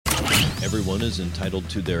Everyone is entitled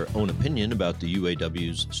to their own opinion about the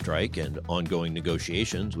UAW's strike and ongoing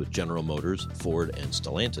negotiations with General Motors, Ford, and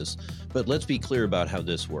Stellantis, but let's be clear about how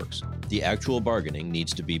this works. The actual bargaining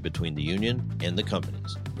needs to be between the union and the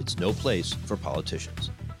companies. It's no place for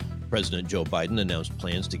politicians. President Joe Biden announced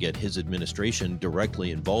plans to get his administration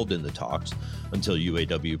directly involved in the talks until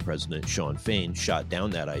UAW President Shawn Fain shot down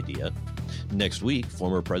that idea. Next week,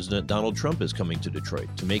 former President Donald Trump is coming to Detroit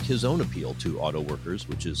to make his own appeal to auto workers,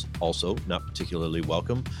 which is also not particularly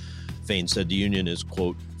welcome. Fain said the union is,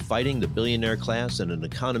 quote, fighting the billionaire class and an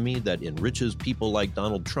economy that enriches people like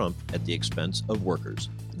Donald Trump at the expense of workers.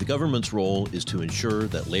 The government's role is to ensure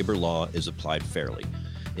that labor law is applied fairly.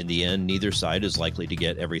 In the end, neither side is likely to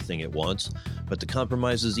get everything it wants, but the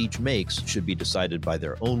compromises each makes should be decided by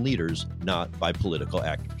their own leaders, not by political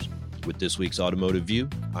actors. With this week's Automotive View,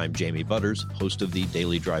 I'm Jamie Butters, host of the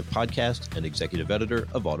Daily Drive podcast and executive editor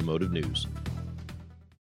of Automotive News.